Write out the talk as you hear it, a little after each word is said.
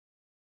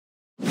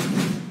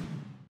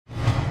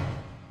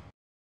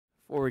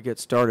Before we get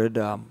started,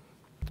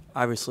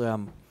 obviously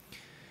I'm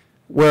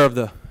aware of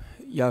the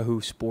Yahoo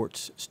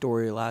Sports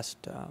story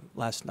last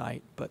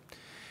night, but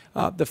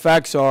the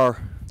facts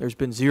are there's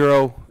been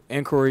zero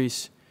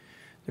inquiries,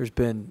 there's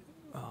been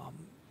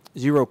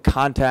zero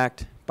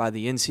contact by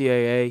the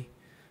NCAA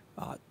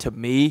to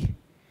me,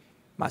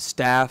 my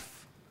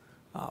staff,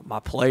 my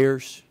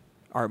players,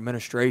 our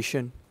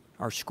administration,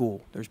 our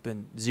school. There's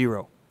been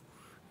zero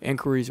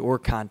inquiries or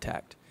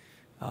contact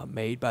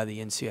made by the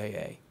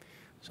NCAA.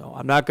 So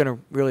I'm not going to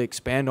really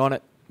expand on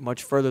it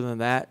much further than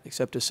that,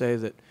 except to say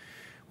that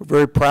we're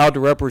very proud to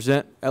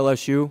represent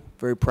LSU,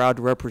 very proud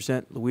to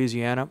represent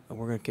Louisiana, and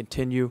we're going to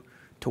continue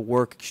to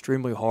work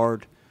extremely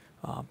hard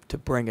to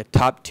bring a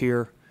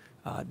top-tier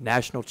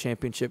national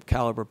championship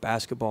caliber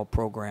basketball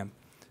program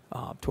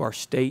to our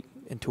state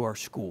and to our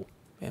school.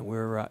 And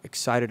we're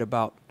excited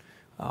about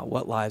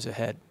what lies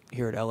ahead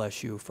here at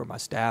LSU for my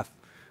staff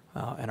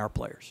and our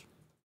players.